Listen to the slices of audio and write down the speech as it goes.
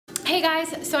Hey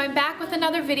guys, so I'm back with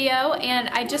another video and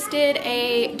I just did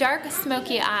a dark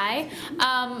smoky eye.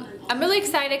 I'm really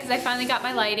excited because I finally got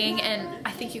my lighting, and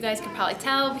I think you guys can probably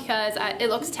tell because it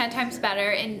looks 10 times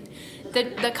better, and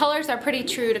the colors are pretty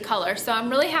true to color, so I'm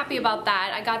really happy about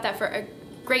that. I got that for a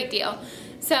great deal.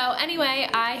 So anyway,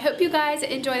 I hope you guys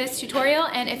enjoy this tutorial,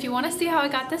 and if you want to see how I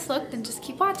got this look, then just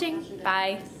keep watching.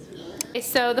 Bye. Okay,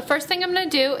 so the first thing I'm going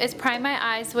to do is prime my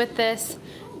eyes with this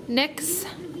NYX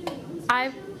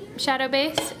eyeshadow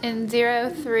base in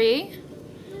 03.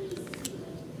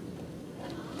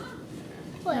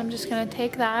 I'm just going to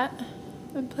take that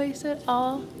and place it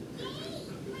all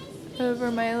over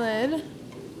my lid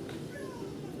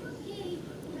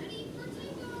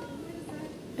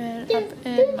and up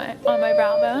in on my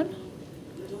brow bone.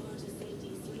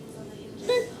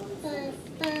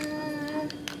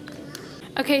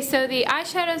 Okay, so the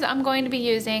eyeshadows I'm going to be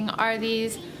using are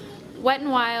these Wet n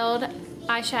Wild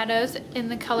eyeshadows in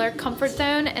the color Comfort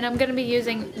Zone, and I'm going to be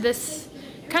using this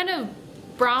kind of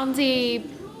bronzy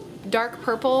dark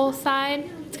purple side.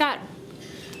 It's got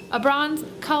a bronze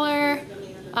color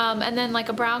and then like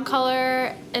a brown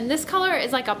color, and this color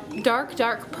is like a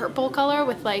dark purple color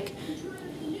with like,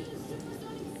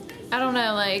 I don't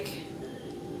know, like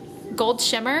gold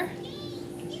shimmer.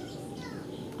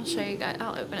 I'll show you guys,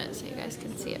 I'll open it so you guys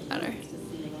can see it better.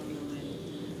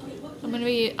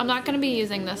 I'm not gonna be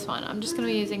using this one. I'm just gonna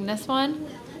be using this one,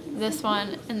 and this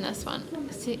one.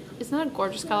 See, isn't that a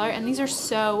gorgeous color? And these are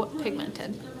so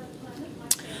pigmented.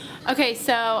 Okay,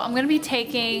 so I'm gonna be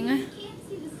taking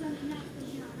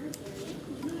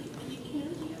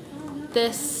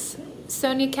this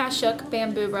Sonia Kashuk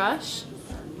bamboo brush,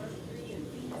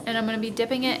 and I'm gonna be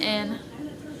dipping it in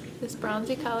this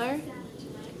bronzy color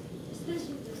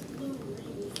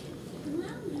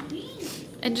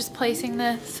and just placing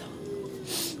this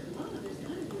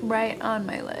right on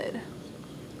my lid.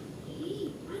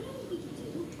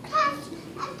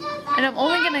 And I'm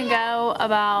only gonna go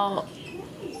about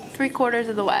 3/4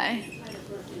 of the way.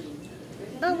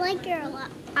 I like your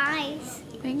eyes.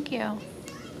 Thank you.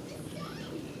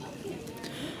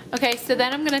 Okay, so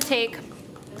then I'm gonna take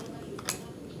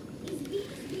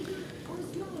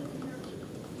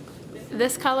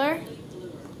this color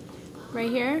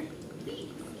right here.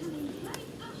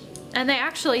 And they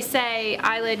actually say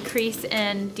eyelid crease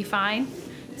and define,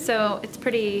 so it's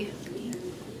pretty,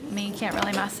 I mean, you can't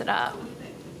really mess it up.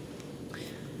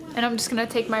 And I'm just gonna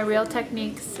take my Real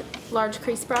Techniques large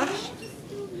crease brush,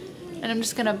 and I'm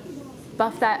just gonna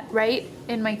buff that right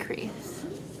in my crease.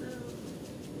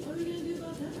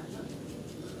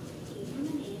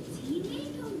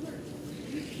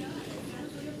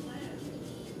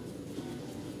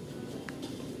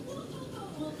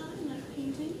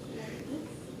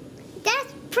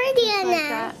 That's pretty on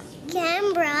Like the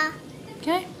camera.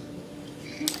 Okay.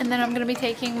 And then I'm gonna be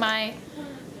taking my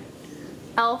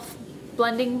e.l.f.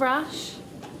 blending brush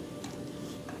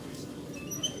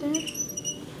there,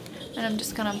 and I'm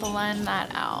just gonna blend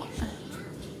that out.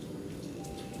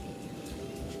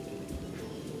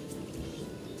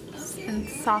 And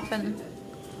soften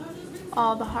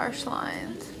all the harsh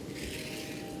lines.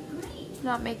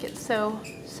 Not make it so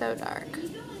dark.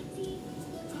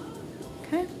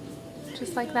 Okay,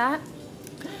 just like that.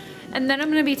 And then I'm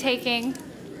gonna be taking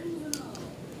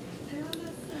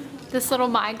this little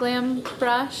My Glam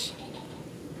brush,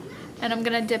 and I'm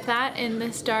gonna dip that in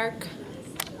this dark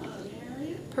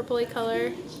purpley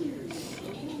color,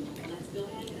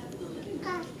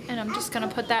 and I'm just gonna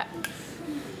put that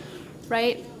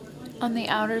right on the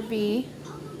outer V.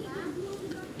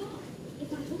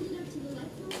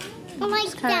 I like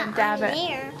just kind of that dab on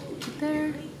it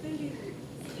there. right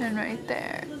there and right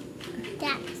there.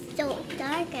 That's so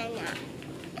dark on that.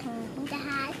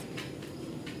 That.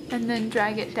 And then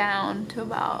drag it down to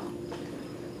about,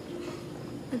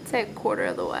 let's say, 1/4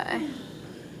 of the way.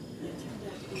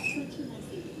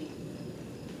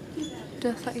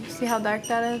 Just like, you see how dark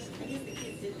that is?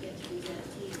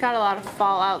 It's got a lot of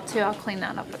fallout too. I'll clean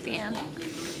that up at the end.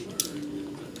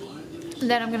 And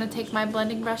then I'm gonna take my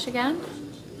blending brush again.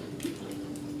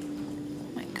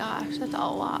 Oh my gosh, that's a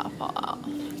lot of fallout.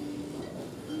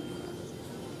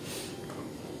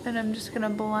 And I'm just gonna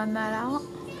blend that out.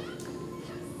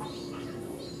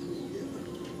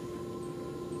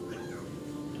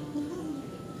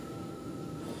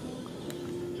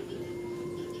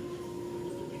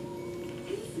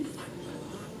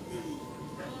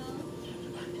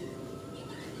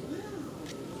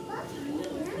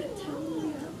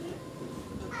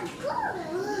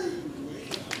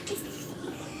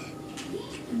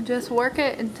 And just work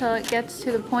it until it gets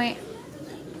to the point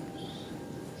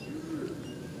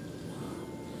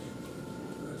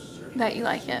that you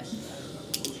like it.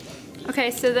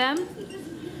 Okay, so then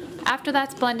after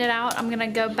that's blended out, I'm gonna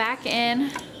go back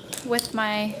in with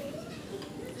my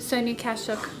Sonia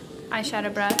Kashuk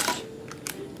eyeshadow brush,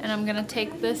 and I'm gonna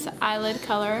take this eyelid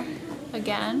color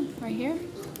again right here,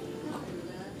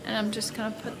 and I'm just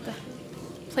gonna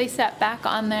place that back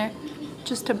on there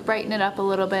just to brighten it up a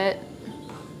little bit,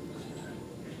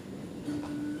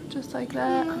 just like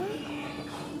that. Okay.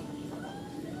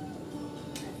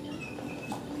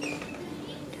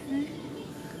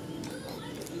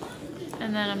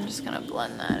 And then I'm just gonna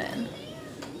blend that in.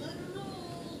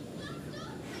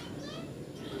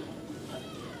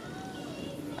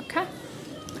 Okay.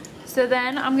 So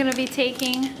then I'm gonna be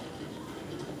taking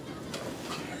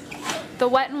the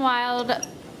Wet n Wild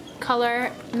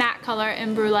color, matte color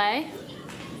in Brulee,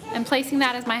 and placing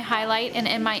that as my highlight and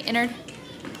in my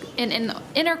in the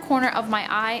inner corner of my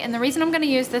eye. And the reason I'm gonna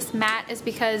use this matte is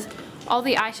because all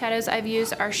the eyeshadows I've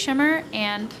used are shimmer,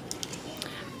 and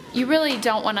you really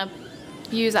don't wanna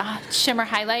use a shimmer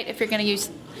highlight if you're gonna use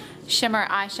shimmer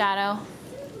eyeshadow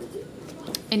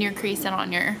in your crease and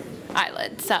on your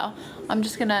eyelid. So I'm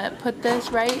just gonna put this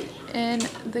right in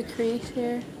the crease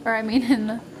here, or I mean in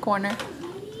the corner,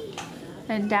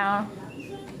 and down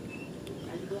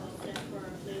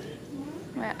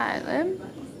my eyelid.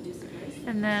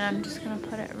 And then I'm just gonna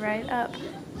put it right up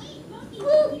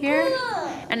here.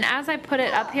 And as I put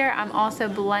it up here, I'm also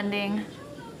blending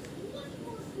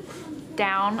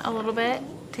down a little bit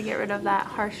to get rid of that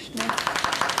harshness.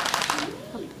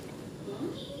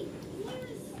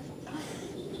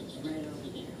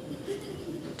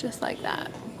 Just like that.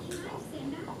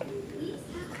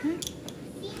 Okay.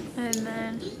 And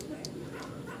then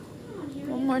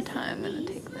one more time, I'm gonna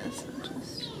take this and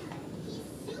just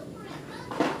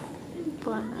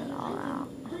blend that all out.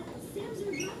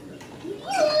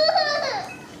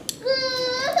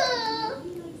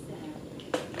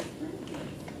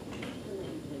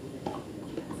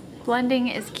 Blending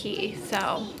is key,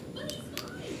 so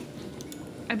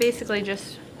I basically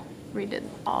just redid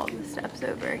all the steps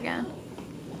over again.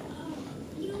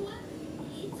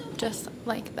 Just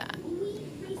like that.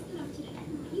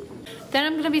 Then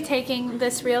I'm going to be taking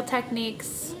this Real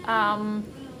Techniques,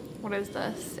 what is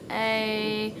this?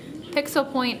 A Pixel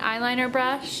Point eyeliner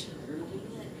brush.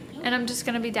 And I'm just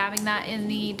going to be dabbing that in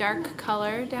the dark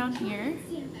color down here.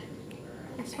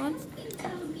 This one.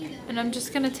 And I'm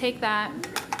just going to take that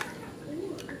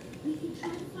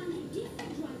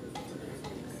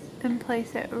and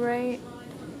place it right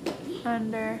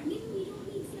under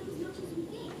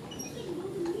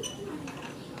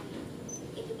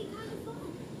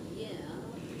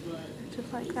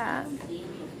just like that.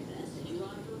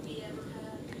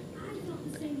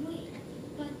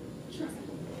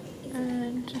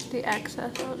 And just the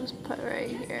excess I'll just put right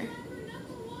here.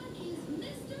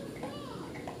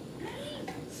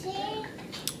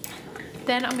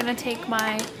 Then I'm gonna take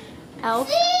my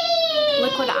e.l.f.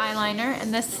 liquid eyeliner,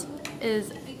 and this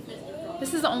is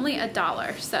only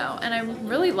 $1, so, and I'm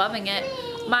really loving it.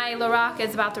 My Lorac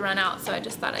is about to run out, so I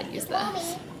just thought I'd use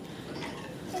this.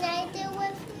 Can I do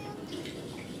with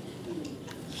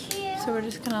you? So we're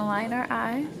just gonna line our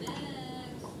eye.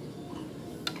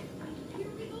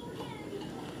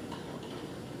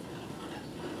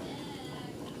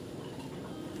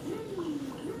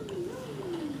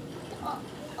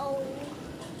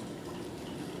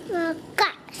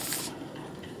 Guys.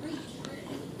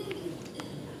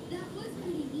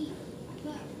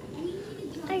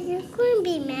 Are you going to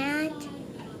be mad?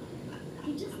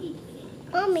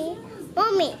 Mommy,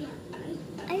 Mommy.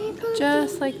 Are you going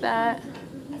Just like that.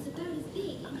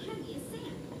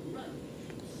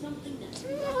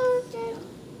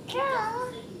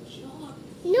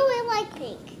 No, I like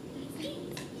pink.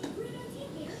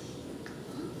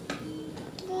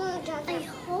 I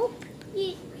hope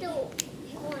you don't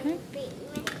want to be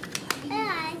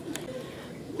mad.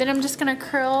 Then I'm just gonna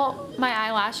curl my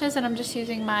eyelashes, and I'm just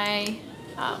using my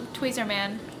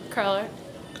Tweezerman curler,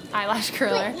 eyelash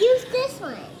curler. But use this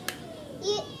one.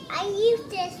 I use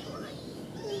this one.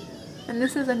 And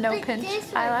this is a no pinch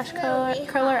eyelash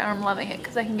curler, and I'm loving it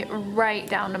because I can get right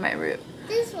down to my root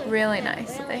really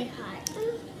nicely.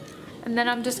 And then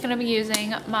I'm just gonna be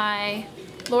using my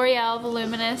L'Oreal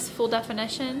Voluminous Full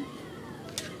Definition.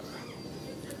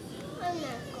 I'm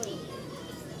not going to use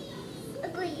this.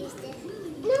 I'm going to use this.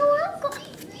 No, I'm going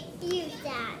to use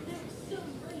that.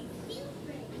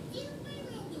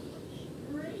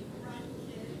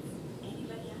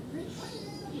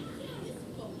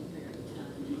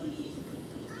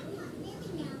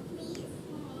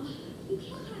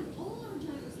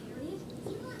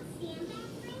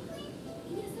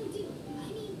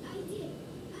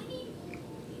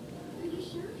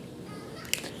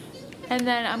 And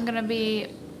then I'm gonna be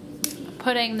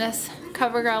putting this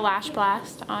CoverGirl Lash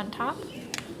Blast on top.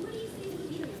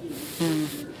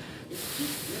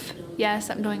 Yes,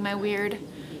 I'm doing my weird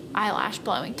eyelash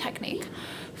blowing technique.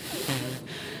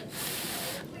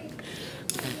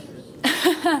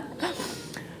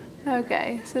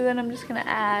 Okay, so then I'm just gonna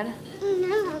add.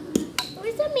 No.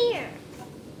 Where's the mirror?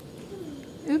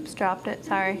 Oops, dropped it,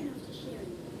 sorry.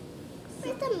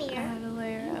 Where's the mirror? Add a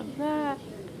layer of that.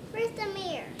 Where's the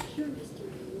mirror?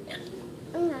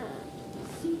 No.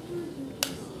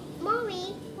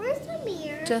 Mommy, where's the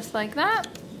mirror? Just like that.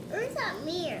 Where's that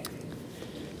mirror?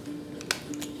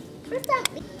 Where's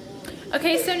that mirror?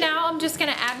 Okay, so now I'm just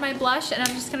gonna add my blush, and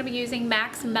I'm just gonna be using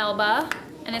MAC's Melba,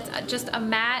 and it's just a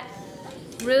matte,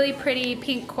 really pretty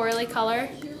pink corally color.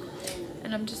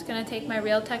 And I'm just gonna take my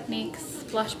Real Techniques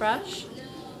blush brush,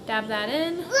 dab that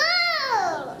in.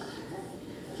 Whoa!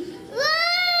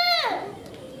 Whoa!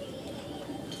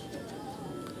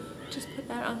 Just put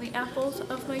that on the apples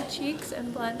of my cheeks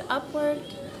and blend upward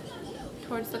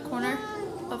towards the corner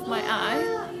of my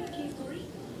eye.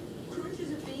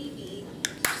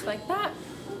 Just like that.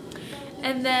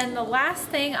 And then the last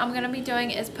thing I'm gonna be doing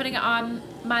is putting on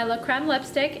my La Creme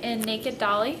lipstick in Naked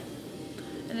Dolly.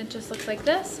 And it just looks like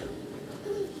this.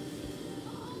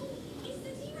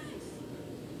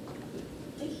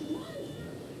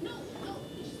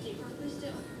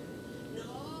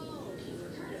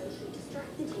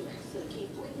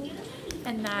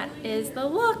 And that is the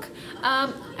look.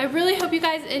 I really hope you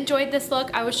guys enjoyed this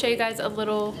look. I will show you guys a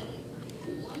little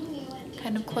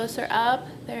kind of closer up.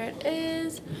 There it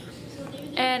is.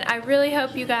 And I really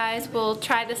hope you guys will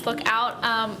try this look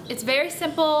out. It's very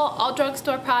simple, all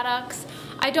drugstore products.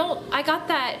 I got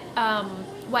that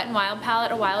Wet n Wild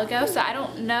palette a while ago, so I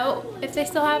don't know if they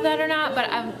still have that or not, but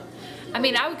I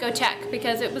mean, I would go check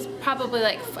because it was probably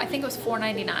like, I think it was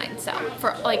 $4.99, so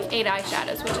for like 8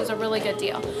 eyeshadows, which is a really good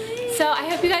deal. So I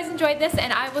hope you guys enjoyed this,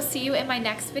 and I will see you in my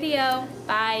next video.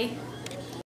 Bye.